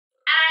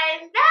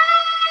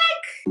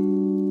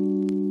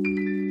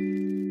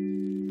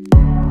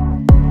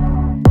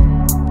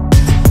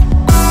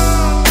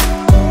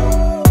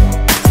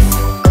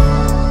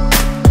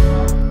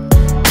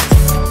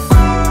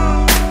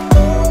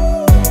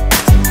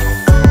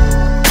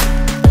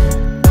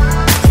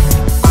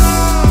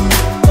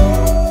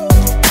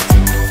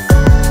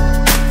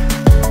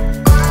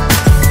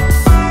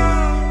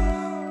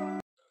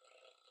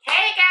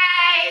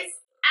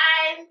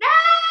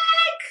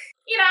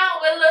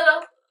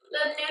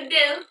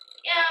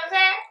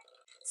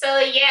So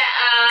yeah,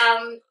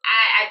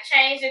 I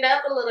changed it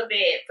up a little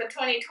bit for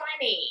 2020.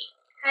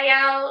 How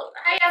y'all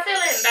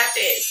feeling about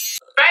this?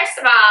 First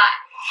of all,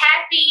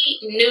 Happy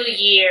New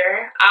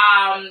Year.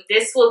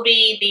 This will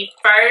be the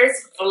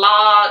first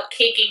vlog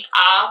kicking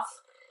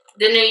off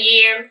the new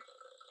year.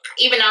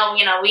 Even though,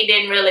 you know, we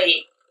didn't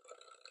really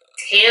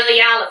tell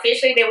y'all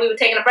officially that we were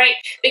taking a break,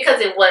 because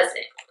it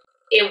wasn't.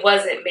 It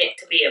wasn't meant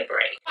to be a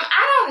break.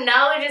 I don't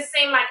know, it just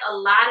seemed like a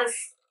lot of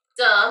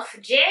stuff.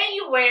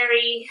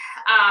 January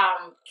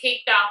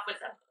kicked off with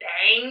a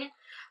bang.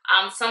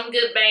 Some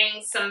good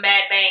bangs, some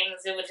bad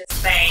bangs. It was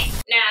just bang.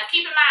 Now,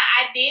 keep in mind,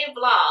 I did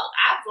vlog.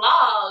 I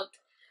vlogged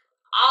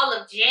all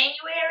of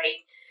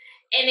January,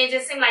 and it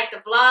just seemed like the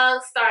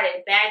vlogs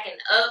started backing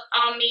up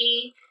on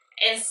me.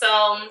 And so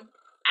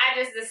I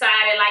just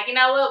decided, like, you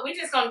know what? We're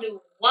just going to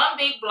do one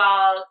big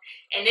vlog,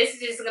 and this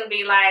is just going to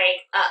be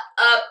like a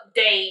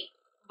update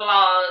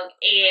vlog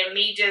and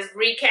me just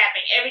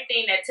recapping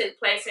everything that took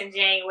place in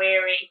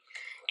January.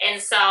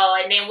 And so,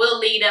 and then we'll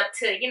lead up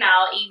to, you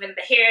know, even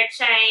the hair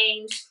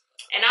change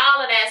and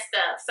all of that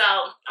stuff. So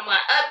I'm going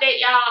to update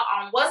y'all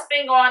on what's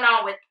been going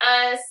on with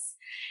us,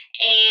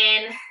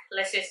 and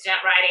let's just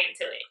jump right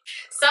into it.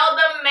 So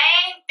the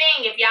main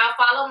thing, if y'all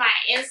follow my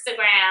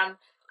Instagram,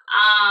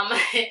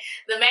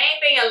 the main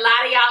thing a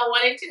lot of y'all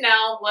wanted to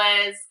know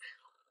was,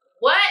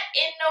 what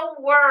in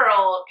the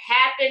world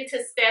happened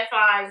to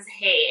Stefan's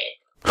head?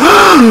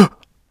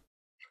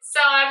 So,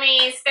 I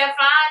mean,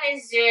 Stefan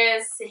is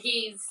just,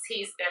 he's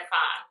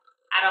Stefan.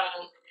 I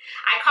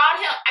call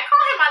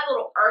him my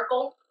little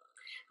Urkel,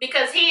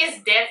 because he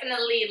is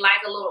definitely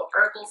like a little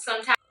Urkel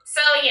sometimes.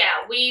 So,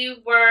 yeah,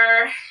 we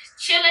were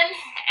chilling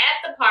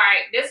at the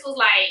park. This was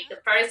like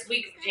the first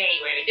week of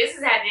January. This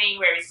is how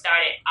January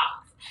started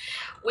off.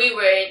 We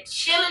were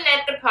chilling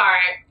at the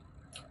park.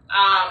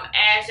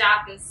 As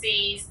y'all can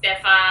see,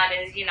 Stefan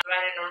is, you know,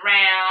 running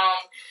around,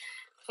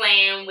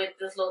 playing with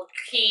this little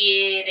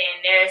kid,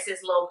 and there's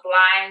this little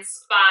blind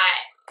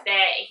spot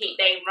that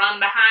they run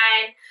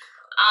behind.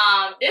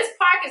 This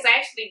park is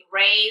actually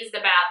raised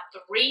about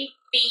 3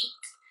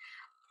 feet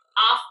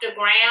off the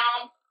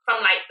ground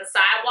from like the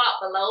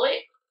sidewalk below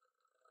it.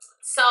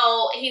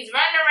 So he's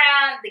running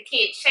around, the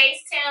kid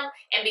chased him,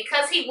 and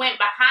because he went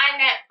behind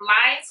that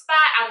blind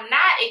spot, I'm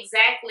not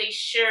exactly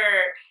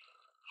sure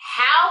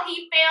how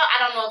he fell. I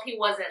don't know if he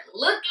wasn't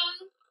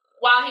looking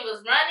while he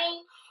was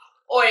running,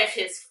 or if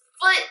his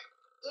foot,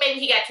 maybe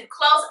he got too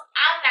close.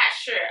 I'm not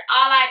sure.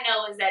 All I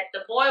know is that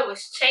the boy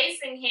was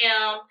chasing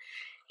him.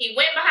 He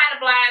went behind the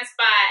blind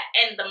spot,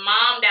 and the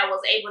mom that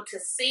was able to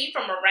see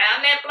from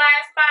around that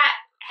blind spot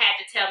had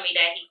to tell me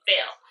that he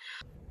fell.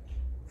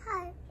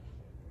 Hi.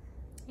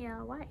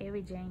 Yeah, why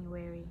every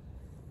January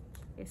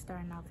it's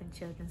starting off in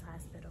Children's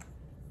Hospital?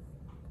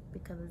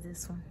 Because of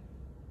this one.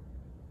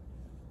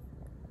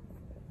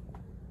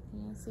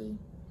 You see?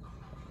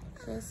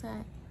 Just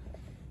like,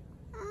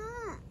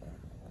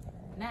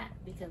 not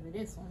because of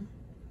this one,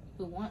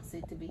 who wants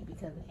it to be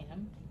because of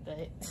him, but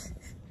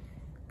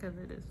because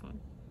of this one.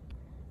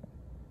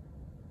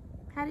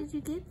 How did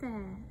you get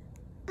that?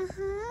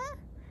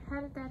 How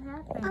did that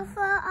happen? I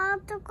fell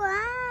off the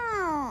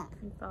ground.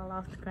 He fell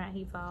off the ground.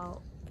 He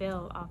fell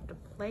off the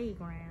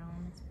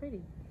playground. It's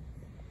pretty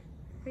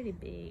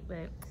big,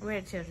 but we're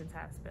at Children's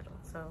Hospital,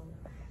 so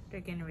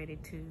they're getting ready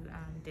to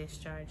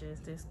discharge us.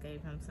 Just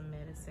gave him some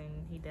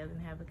medicine. He doesn't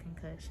have a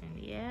concussion.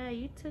 Yeah,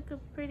 you took a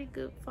pretty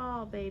good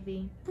fall,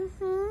 baby.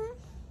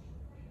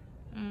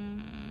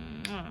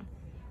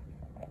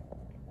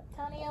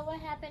 Tonio, what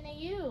happened to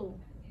you?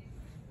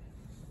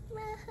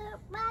 I hurt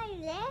my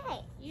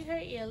leg. You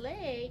hurt your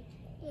leg?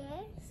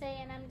 Yes.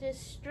 Saying I'm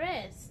just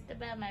stressed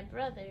about my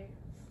brother.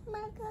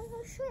 My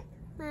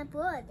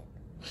brother.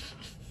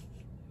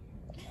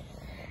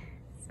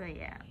 So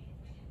yeah,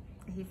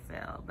 he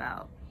fell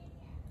about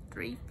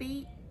 3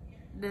 feet.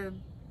 The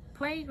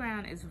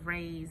playground is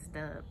raised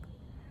up,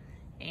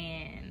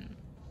 and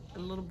the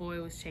little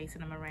boy was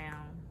chasing him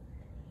around,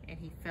 and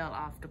he fell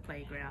off the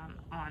playground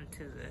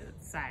onto the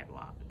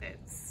sidewalk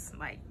that's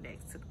like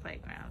next to the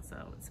playground.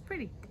 So it's a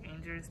pretty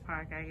dangerous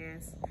park, I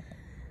guess.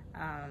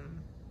 I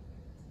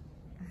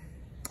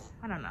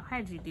don't know. How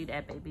did you do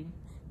that, baby?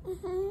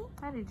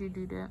 How did you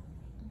do that?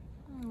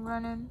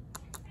 Running.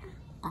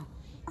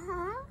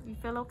 You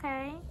feel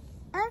okay?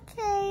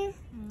 Okay.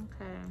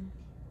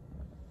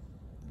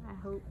 I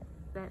hope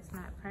that's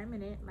not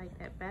permanent, like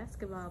that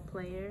basketball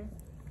player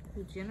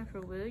who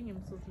Jennifer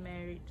Williams was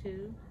married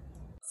to.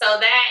 So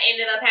that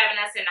ended up having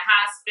us in the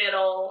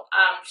hospital,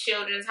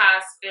 Children's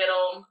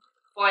Hospital,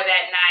 for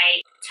that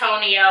night.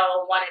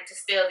 Tonio wanted to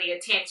steal the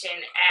attention,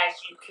 as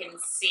you can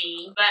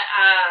see. But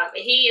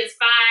he is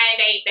fine.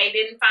 They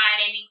didn't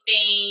find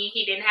anything.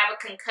 He didn't have a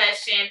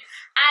concussion.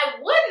 I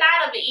would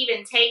not have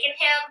even taken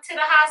him to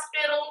the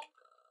hospital.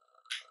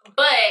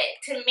 But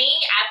to me,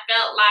 I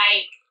felt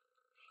like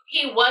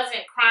he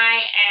wasn't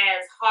crying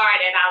as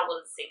hard as I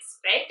was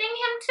expecting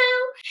him to.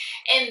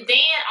 And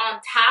then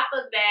on top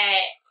of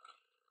that,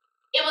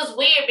 it was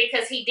weird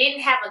because he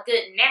didn't have a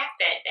good nap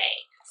that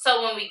day.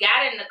 So when we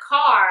got in the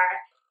car,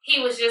 he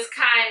was just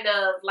kind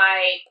of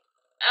like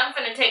I'm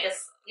finna take a,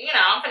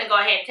 I'm finna go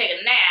ahead and take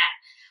a nap.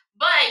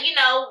 But,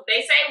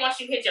 they say once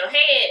you hit your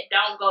head,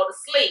 don't go to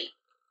sleep,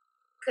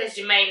 because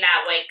you may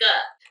not wake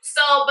up.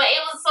 But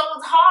it was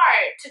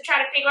hard to try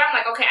to figure out. I'm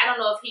like, okay, I don't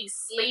know if he's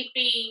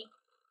sleepy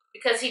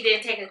because he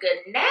didn't take a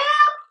good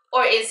nap,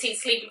 or is he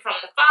sleepy from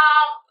the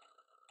fall?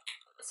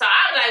 So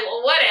I was like,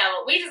 well,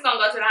 whatever. We just gonna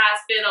go to the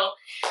hospital.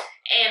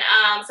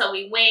 And so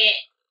we went.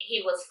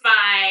 He was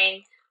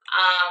fine.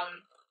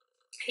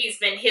 He's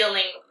been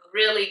healing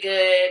really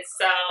good.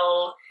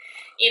 So,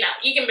 you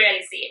can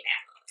barely see it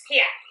now.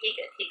 Yeah, he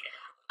good.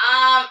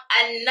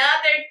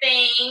 Another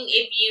thing,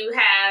 if you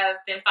have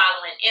been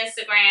following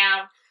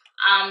Instagram,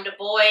 the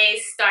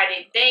boys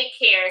started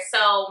daycare.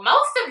 So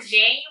most of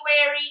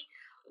January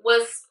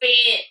was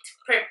spent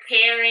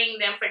preparing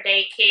them for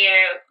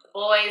daycare. The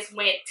boys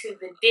went to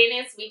the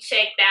dentist. We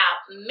checked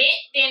out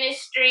Mint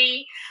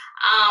Dentistry,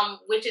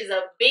 which is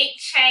a big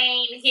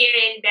chain here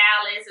in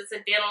Dallas. It's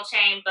a dental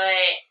chain,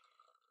 but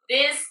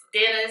this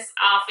dentist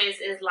office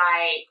is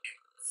like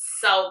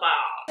so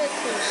bomb. To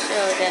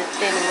show that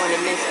didn't want to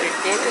miss their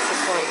dentist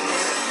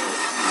appointment.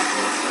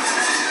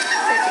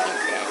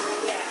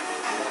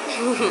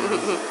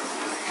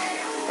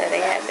 So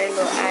they have their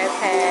little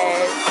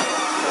iPads,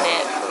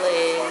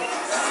 Netflix,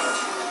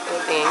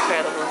 with the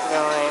Incredibles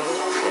going.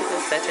 This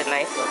is such a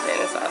nice little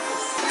dentist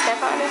office.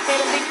 Stefan is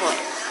being a big boy.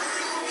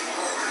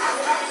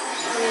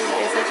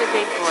 He's such a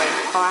big boy,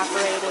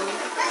 cooperating.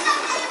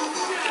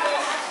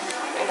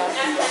 And I'm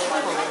just really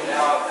cool.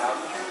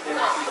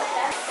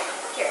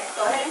 Here,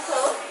 go ahead and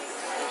close.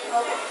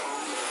 Okay.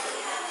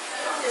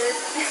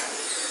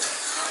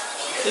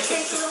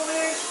 It's a little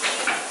weird.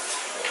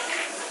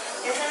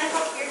 It's gonna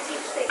help your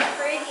teeth stay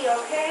pretty,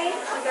 okay?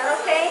 Is that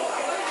okay?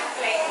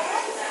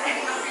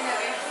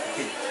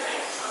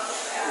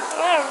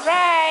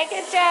 Alright,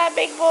 good job,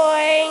 big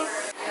boy.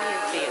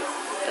 Easy, it's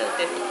so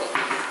difficult.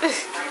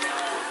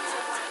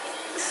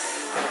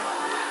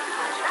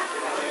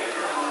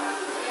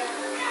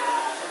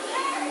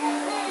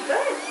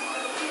 Good.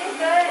 You did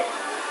good.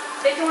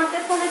 Did you want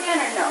this one again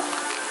or no?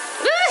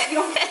 You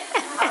don't?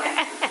 Okay.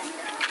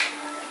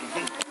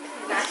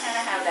 Not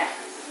gonna have that.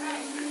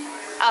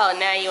 Oh,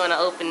 now you want to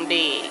open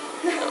big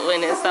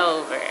when it's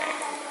over.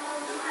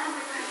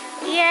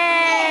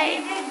 Yay!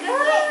 You did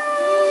good.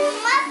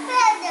 Much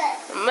better.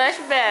 Much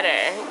better.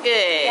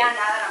 Good. Yeah,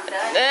 now that I'm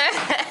done.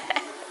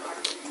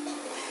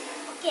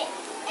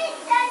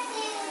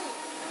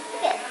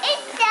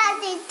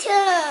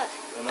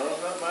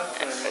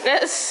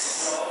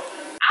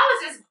 I was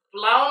just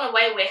blown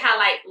away with how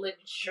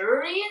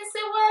luxurious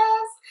it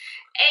was.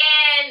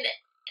 And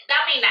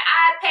I mean, the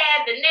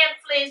iPad, the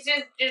Netflix,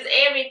 just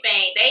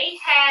everything. They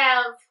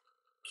have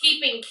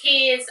keeping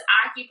kids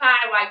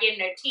occupied while getting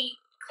their teeth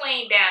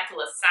cleaned down to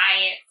a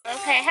science.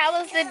 Okay, how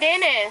was the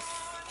dentist?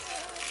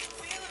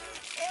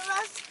 It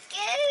was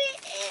scary.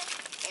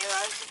 It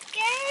was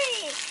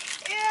scary.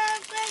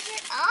 It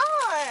wasn't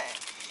on.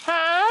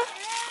 Huh?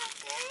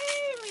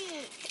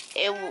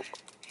 It was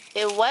scary.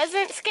 It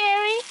wasn't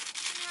scary?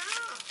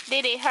 No.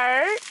 Did it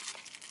hurt?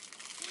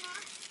 No.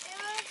 It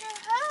wasn't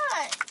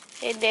hurt.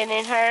 It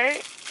didn't hurt?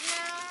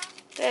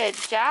 No. Good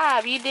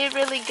job. You did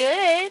really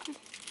good.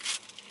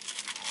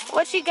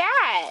 What you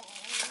got?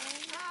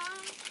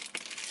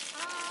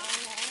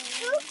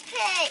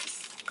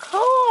 Toothpaste.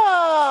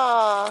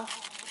 Cool.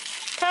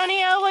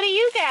 Tonio, what do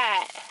you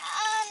got?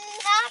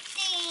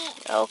 Nothing.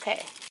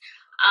 Okay.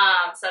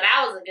 So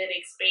that was a good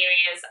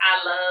experience.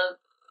 I love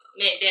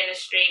Mint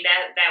Dentistry.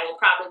 That will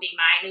probably be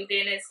my new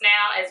dentist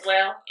now as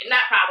well.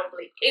 Not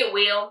probably. It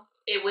will.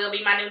 It will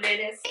be my new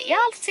dentist.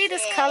 Y'all see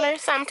this color?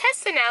 So I'm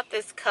testing out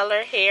this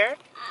color hair.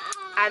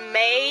 I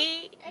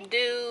may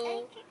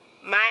do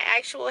my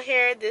actual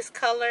hair this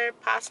color,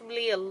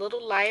 possibly a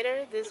little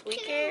lighter this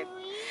weekend.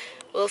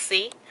 We'll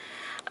see.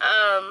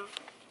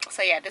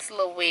 So yeah, this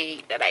little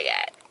wig that I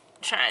got,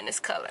 trying this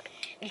color.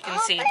 You can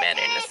see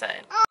better in the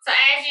sun. So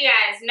as you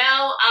guys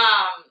know,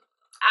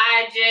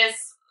 I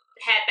just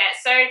had that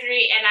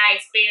surgery and I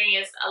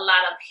experienced a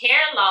lot of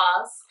hair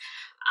loss.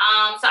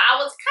 So I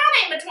was kind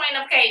of in between,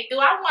 okay, do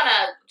I want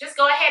to just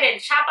go ahead and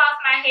chop off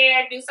my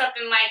hair, do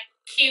something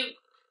cute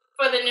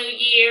for the new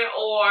year,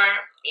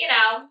 or,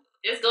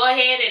 just go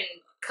ahead and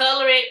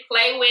color it,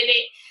 play with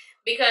it,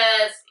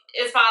 because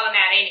it's falling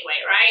out anyway,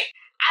 right?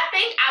 I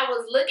think I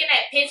was looking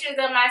at pictures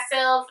of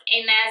myself,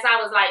 and as I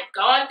was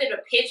going through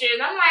the pictures,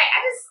 I'm like,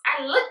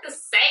 I look the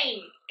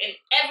same in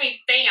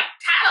everything. I'm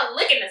tired of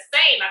looking the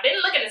same. I've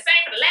been looking the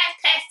same for the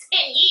past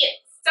 10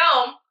 years.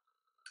 So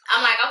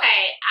I'm like,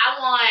 okay, I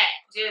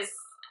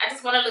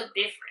just want to look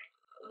different,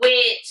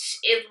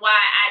 which is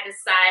why I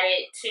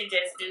decided to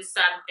just do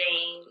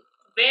something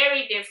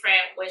very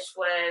different, which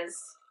was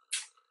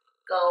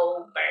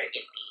go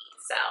burgundy.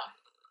 So.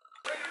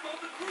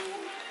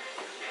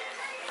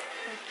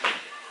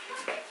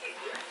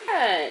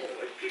 Good.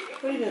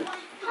 What are you doing?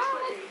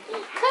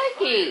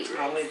 Cookie.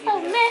 So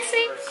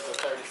messy.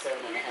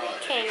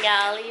 Can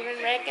y'all even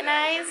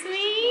recognize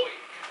me?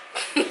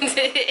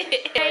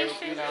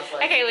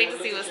 I can't wait to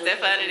see what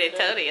Stefan and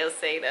Antonio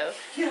say though.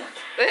 Yeah.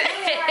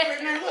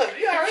 Now look,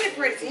 you already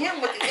pretty to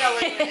him with the yellow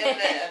and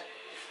the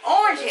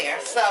orange hair,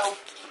 so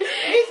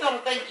he's gonna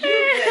think you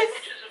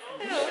just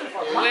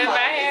When my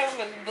hair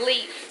was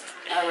bleached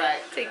all right.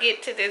 to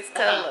get to this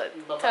color.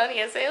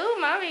 Antonio said, "Oh,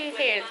 mommy's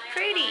hair is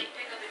pretty.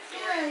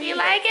 You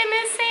like it,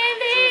 Miss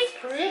Sandy?" It's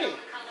pretty.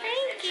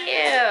 Thank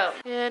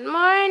you. Good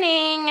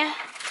morning.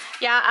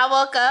 Y'all, I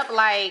woke up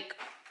like,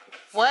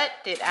 what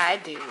did I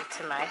do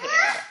to my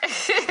hair?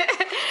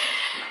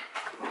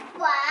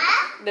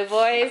 What? The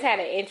boys had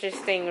an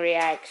interesting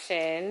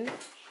reaction.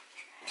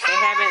 They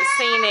haven't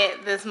seen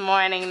it this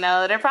morning,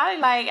 though. They're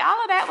probably like,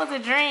 all of that was a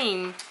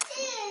dream.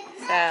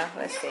 So,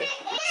 let's see.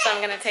 So,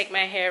 I'm going to take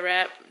my hair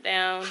wrap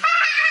down.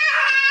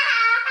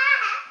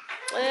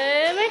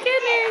 Oh, my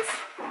goodness.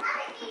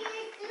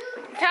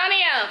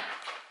 Antonio,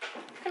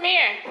 come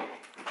here.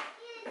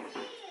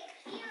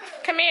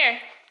 Come here.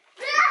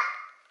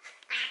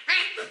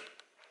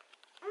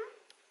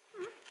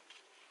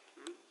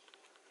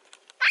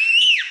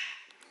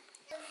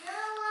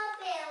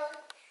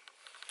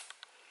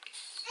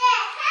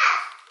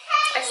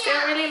 I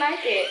still really like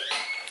it.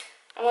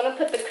 I want to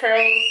put the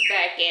curls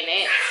back in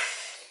it.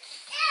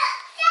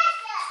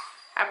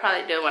 I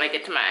probably do when I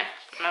get to my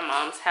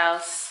mom's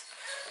house.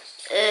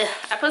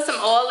 I put some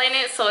oil in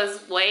it so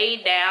it's way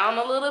down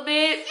a little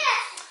bit.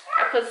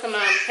 I put some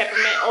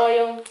peppermint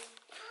oil,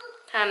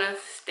 kind of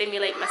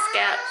stimulate my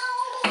scalp.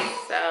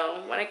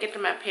 So when I get to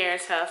my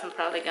parents' house, I'm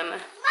probably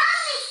gonna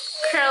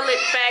curl it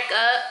back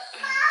up.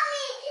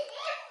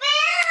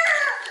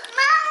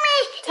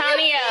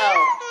 Tonio,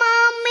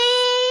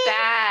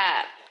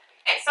 stop.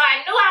 So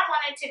I knew I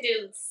wanted to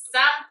do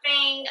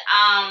something,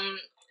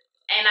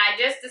 and I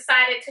just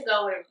decided to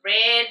go with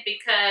red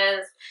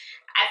because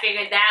I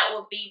figured that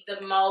would be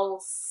the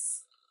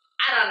most,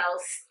 I don't know,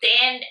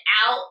 stand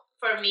out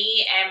for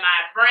me and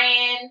my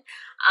brand.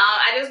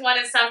 I just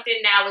wanted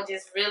something that would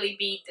just really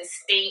be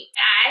distinct.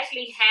 I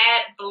actually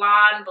had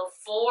blonde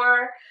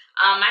before.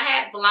 I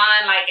had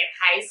blonde like in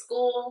high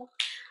school,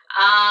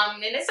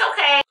 and it's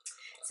okay.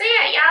 So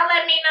yeah, y'all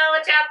let me know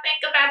what y'all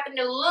think about the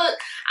new look.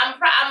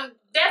 I'm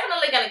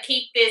definitely gonna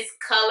keep this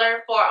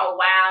color for a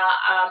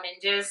while,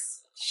 and just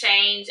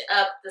change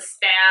up the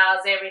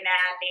styles every now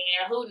and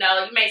then. Who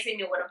knows? You may see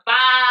me with a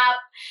bob.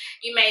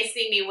 You may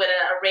see me with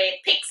a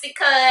red pixie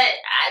cut.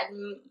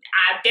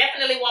 I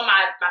definitely want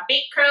my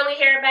big curly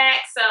hair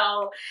back.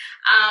 So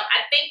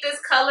I think this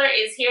color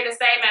is here to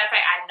stay. Matter of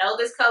fact, I know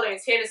this color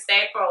is here to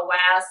stay for a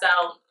while.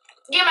 So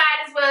you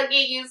might as well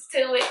get used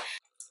to it.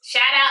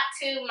 Shout out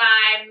to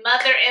my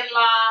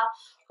mother-in-law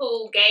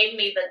who gave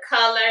me the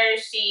color.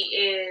 She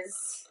is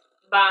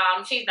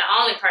bomb. She's the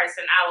only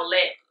person I will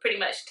let pretty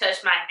much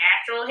touch my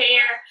natural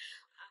hair.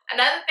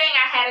 Another thing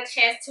I had a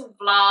chance to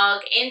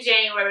vlog in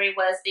January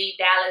was the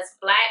Dallas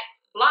Black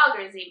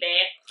Bloggers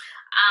event.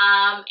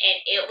 And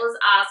it was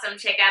awesome.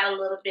 Check out a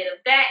little bit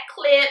of that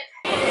clip.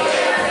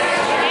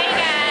 Hey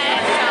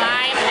guys, so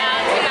I'm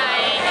out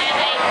tonight at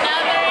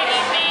another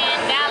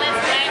event, Dallas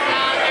Black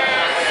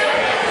Bloggers.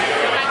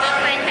 My good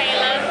friend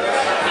Kayla,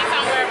 she's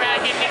somewhere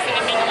around here mixing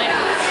and mingling.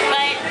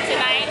 But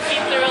tonight she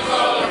threw a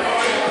little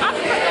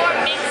entrepreneur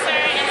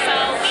mixer, and so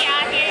we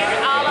out here,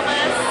 all of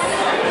us,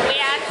 we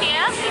out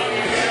here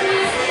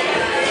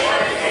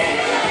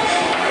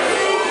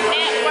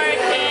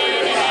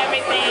networking and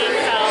everything.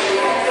 So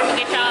we'll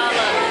get y'all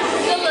a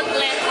good little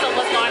glimpse of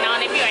what's going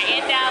on. If you're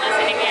in Dallas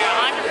and if you're an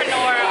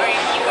entrepreneur or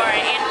if you are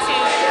into,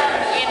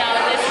 you know,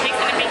 just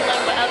mixing and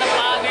mingling with other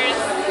bloggers,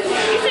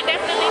 you should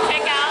definitely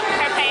check out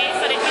her page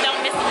so that you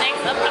don't miss the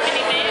next upcoming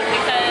event,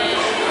 because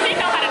she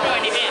know how to do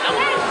an event,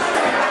 okay?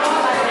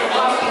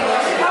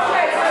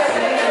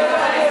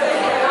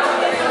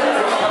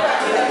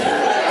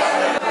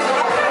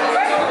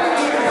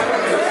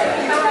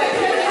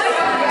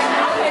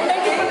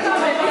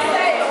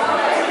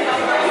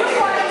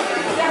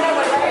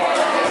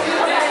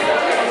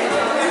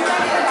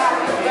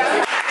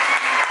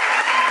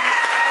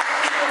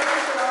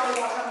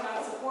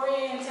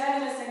 Supporting,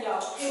 tagging us in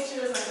y'all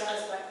pictures on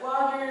Dallas Black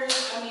Bloggers.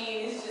 I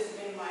mean, it's just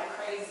been like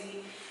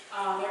crazy.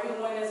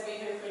 Everyone that's been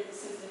here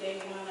since the day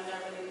one, and I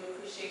really do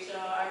appreciate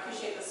y'all. I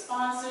appreciate the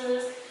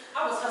sponsors.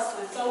 I was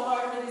hustling so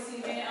hard for this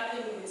event. I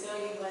didn't even tell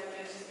you, like,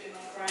 that's just been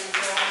like grinding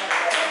so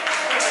hard.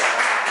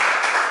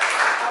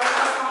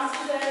 Our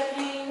sponsors that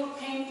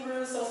came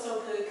through,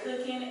 so good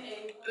cooking. And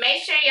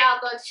Make sure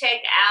y'all go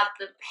check out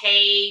the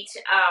page,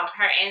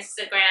 her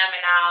Instagram,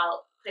 and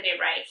I'll put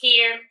it right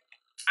here.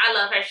 I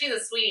love her. She's a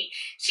sweetie.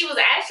 She was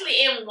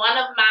actually in one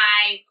of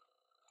my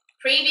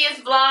previous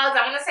vlogs.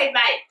 I want to say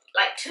about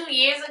like 2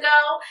 years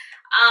ago.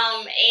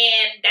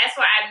 And that's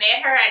where I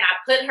met her, and I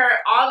put her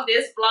on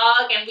this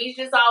vlog, and we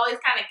just always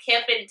kind of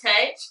kept in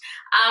touch.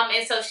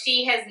 And so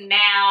she has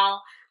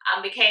now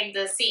became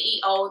the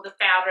CEO, the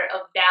founder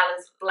of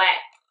Dallas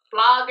Black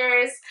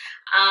Bloggers.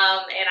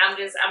 And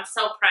I'm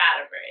so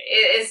proud of her.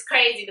 It's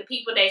crazy, the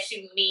people that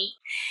you meet.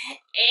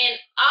 And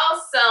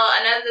also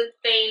another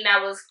thing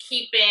that was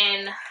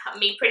keeping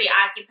me pretty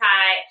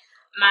occupied,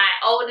 my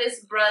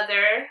oldest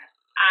brother,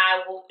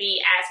 I will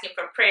be asking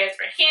for prayers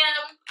for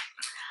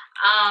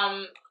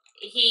him.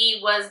 He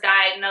was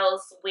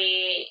diagnosed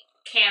with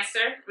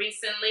cancer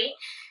recently,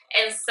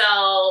 and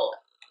so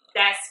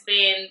that's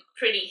been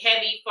pretty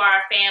heavy for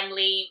our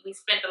family. We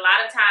spent a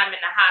lot of time in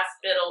the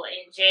hospital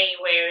in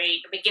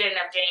January, the beginning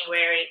of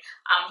January.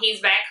 He's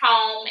back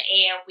home,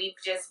 and we've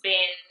just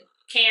been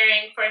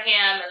caring for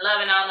him and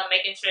loving on him,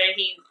 making sure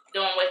he's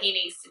doing what he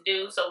needs to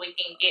do so we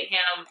can get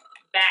him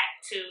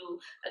back to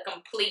a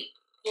complete,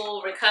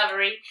 full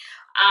recovery.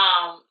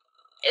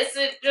 It's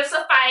just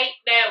a fight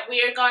that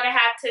we're going to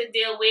have to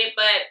deal with,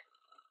 but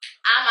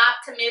I'm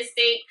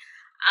optimistic.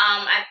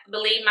 I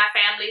believe my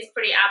family is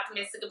pretty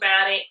optimistic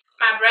about it.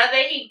 My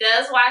brother, he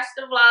does watch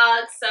the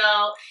vlog,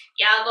 so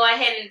y'all go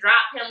ahead and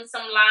drop him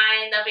some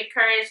lines of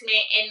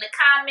encouragement in the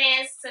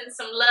comments and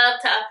some love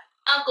to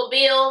Uncle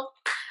Bill,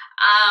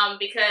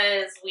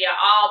 because we are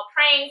all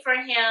praying for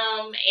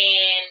him,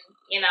 and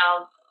you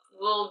know,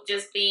 we'll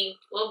be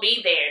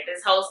there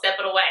this whole step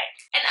of the way.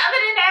 And other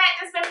than that,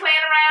 just been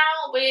playing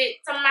around with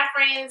some of my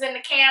friends in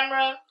the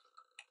camera.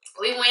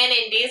 We went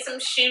and did some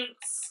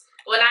shoots.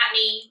 Well, not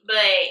me, but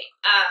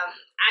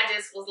I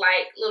just was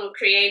like little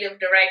creative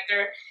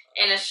director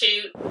in a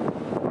shoot.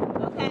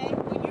 Okay,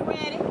 when you're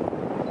ready.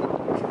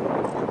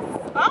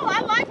 Oh,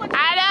 I like what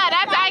I know,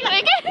 that's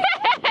actually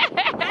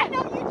I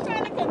know you're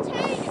trying to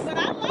contain it, but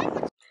I like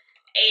what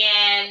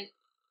And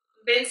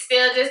been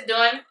still just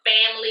doing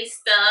family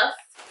stuff.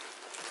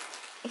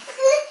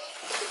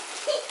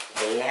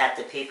 Do you have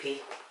to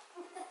pee-pee?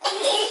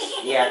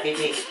 Yeah,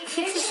 pee-pee.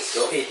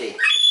 Go pee-pee.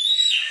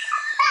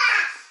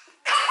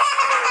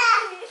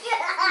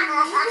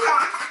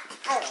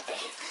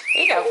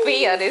 he gonna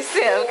pee on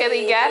himself because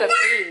he gotta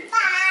pee.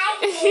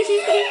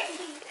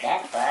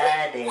 That's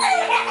funny.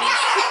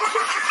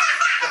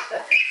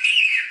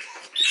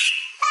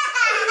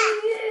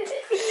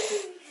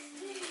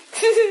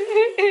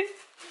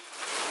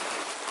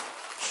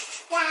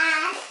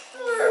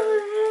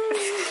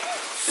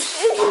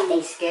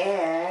 He's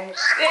scared.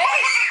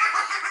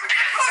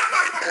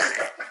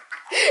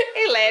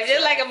 He laughed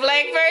just like a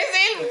black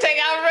person. Take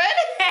out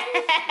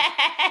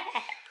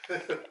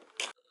running.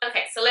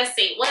 Okay, so let's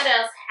see what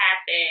else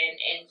happened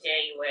in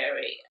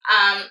January.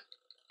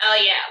 Oh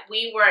yeah,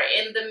 we were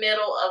in the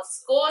middle of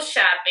school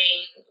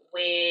shopping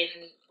when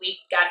we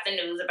got the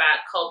news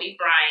about Kobe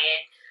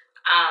Bryant,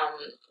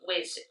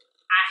 which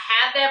I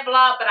have that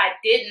vlog, but I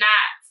did not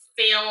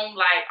film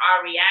like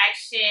our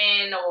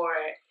reaction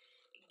or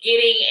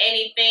getting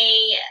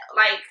anything.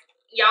 Like,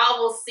 y'all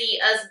will see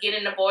us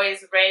getting the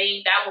boys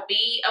ready. That will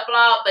be a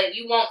vlog, but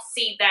you won't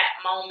see that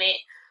moment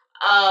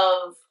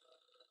of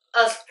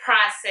us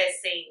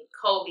processing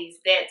Kobe's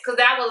death, because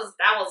that was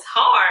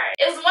hard.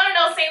 It was one of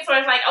those things where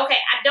it's like, okay,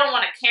 I don't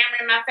want a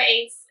camera in my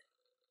face.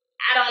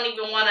 I don't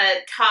even want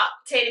to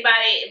talk to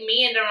anybody.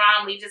 Me and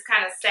Deron, we just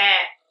kind of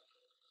sat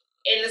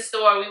in the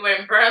store. We were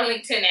in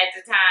Burlington at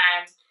the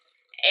time,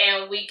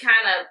 and we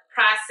kind of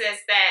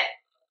processed that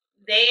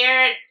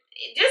there,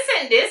 just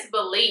in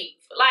disbelief.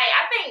 Like,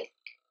 I think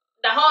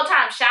the whole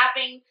time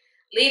shopping,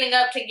 leading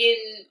up to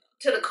getting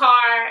to the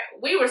car,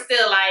 we were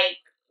still like,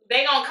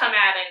 they gonna come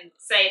out and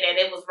say that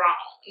it was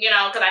wrong, you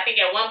know, because I think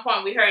at one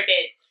point we heard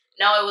that,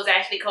 no, it was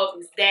actually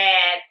Kobe's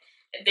dad.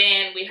 And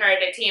then we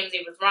heard that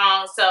TMZ was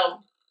wrong.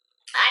 So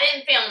I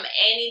didn't film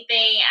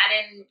anything. I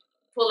didn't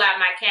pull out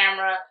my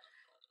camera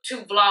to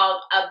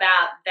vlog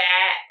about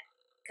that,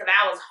 because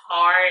that was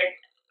hard,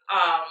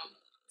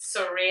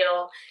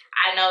 surreal.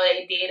 I know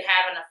it did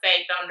have an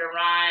effect on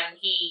Deron.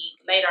 He,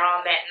 later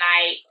on that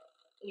night,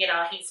 you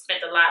know, he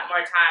spent a lot more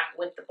time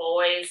with the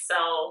boys.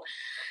 So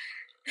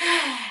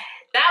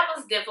that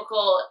was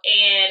difficult,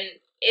 and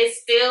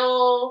it's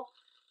still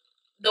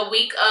the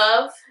week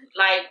of,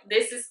 like,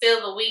 this is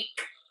still the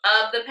week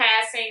of the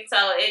passing,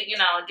 so it, you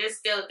know, just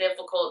still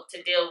difficult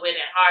to deal with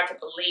and hard to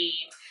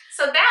believe.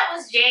 So that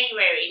was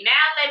January.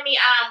 Now let me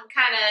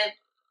kind of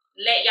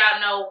let y'all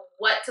know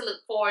what to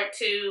look forward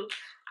to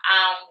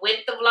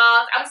with the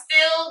vlogs. I'm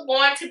still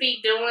going to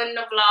be doing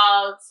the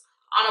vlogs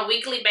on a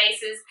weekly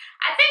basis.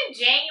 I think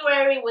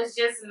January was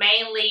just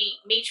mainly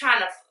me trying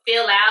to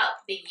fill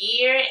out the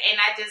year, and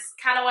I just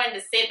kind of wanted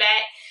to sit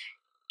back.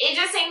 It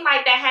just seems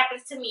like that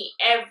happens to me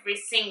every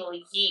single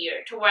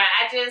year, to where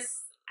I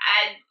just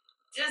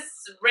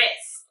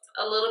rest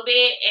a little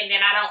bit, and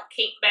then I don't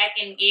kick back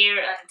in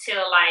gear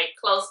until like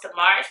close to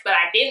March. But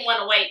I didn't want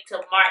to wait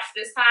till March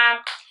this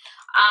time.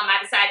 I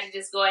decided to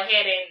just go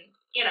ahead and,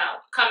 you know,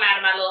 come out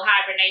of my little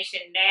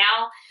hibernation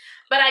now.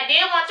 But I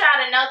did want y'all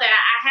to know that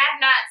I have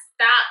not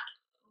stopped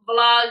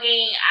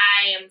vlogging.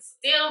 I am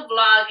still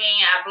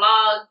vlogging. I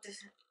vlogged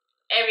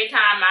every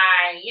time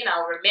I, you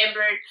know,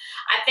 remembered.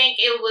 I think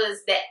it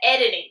was the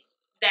editing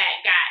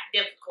that got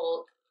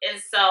difficult. And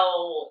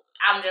so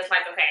I'm just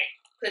like, okay,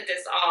 put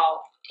this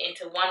all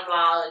into one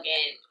vlog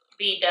and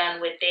be done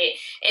with it.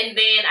 And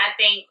then I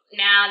think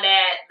now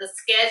that the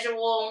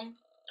schedule,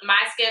 my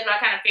schedule, I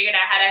kind of figured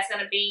out how that's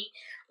going to be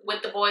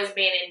with the boys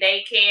being in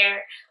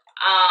daycare.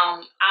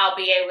 I'll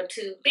be able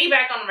to be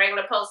back on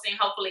regular posting,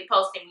 hopefully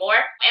posting more.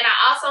 And I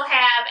also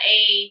have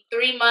a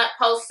 3-month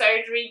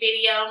post-surgery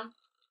video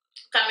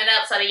coming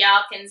up so that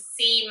y'all can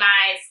see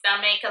my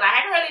stomach, because I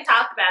haven't really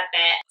talked about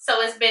that.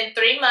 So it's been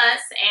 3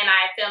 months and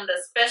I filmed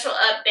a special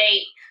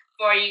update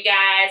for you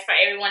guys, for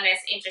everyone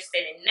that's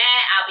interested in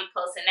that. I'll be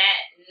posting that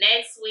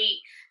next week.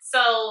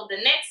 So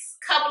the next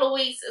couple of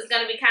weeks is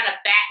going to be kind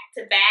of back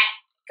to back,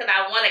 because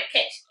I want to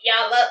catch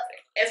y'all up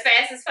as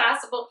fast as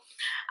possible.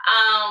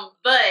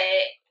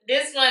 But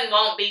this one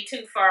won't be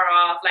too far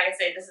off. Like I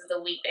said, this is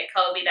the week that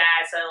Kobe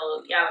died,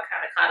 so y'all are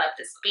kind of caught up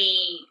to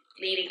speed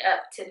leading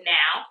up to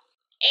now.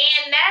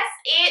 And that's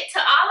it. To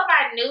all of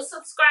our new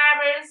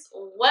subscribers,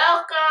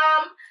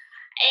 welcome.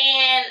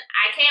 And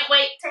I can't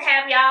wait to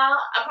have y'all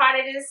a part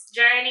of this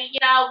journey. You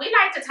know, we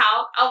like to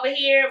talk over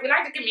here. We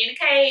like to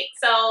communicate.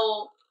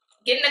 So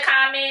get in the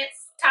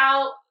comments,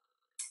 talk,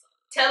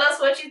 tell us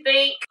what you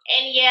think.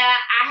 And yeah,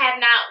 I have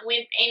not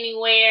went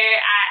anywhere.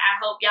 I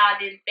hope y'all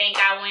didn't think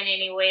I went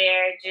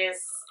anywhere.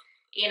 Just,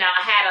 you know,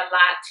 I had a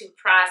lot to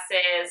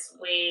process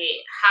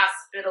with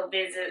hospital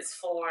visits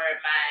for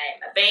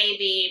my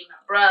baby, my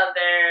brother,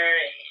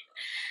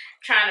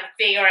 and trying to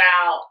figure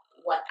out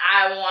what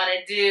I want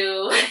to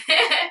do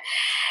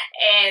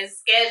and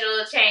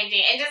schedule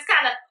changing and just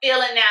kind of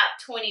filling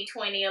out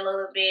 2020 a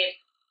little bit.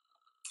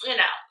 You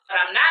know, what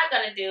I'm not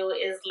going to do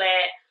is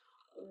let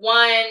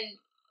one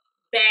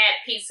bad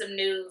piece of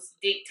news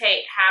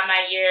dictate how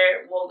my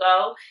year will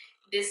go.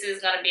 This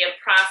is going to be a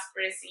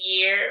prosperous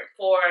year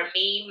for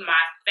me,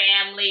 my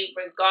family,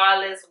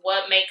 regardless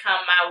what may come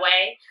my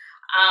way.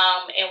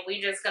 And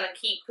we're just going to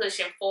keep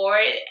pushing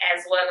forward,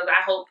 as well as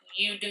I hope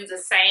you do the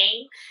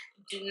same.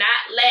 Do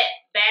not let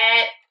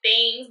bad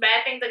things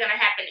are going to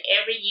happen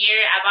every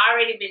year. I've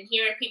already been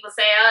hearing people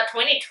say, oh,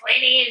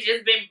 2020 has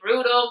just been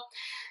brutal.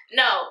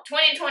 No,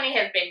 2020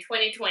 has been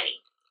 2020.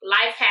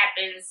 Life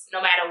happens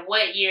no matter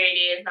what year it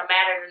is, no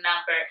matter the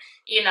number,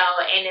 you know,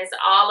 and it's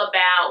all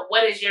about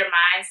what is your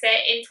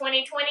mindset in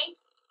 2020.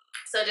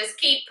 So just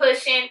keep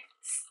pushing,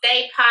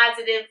 stay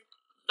positive,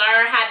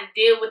 learn how to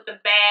deal with the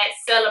bad,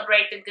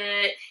 celebrate the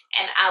good,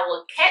 and I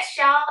will catch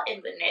y'all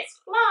in the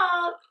next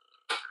vlog.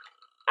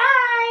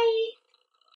 Bye!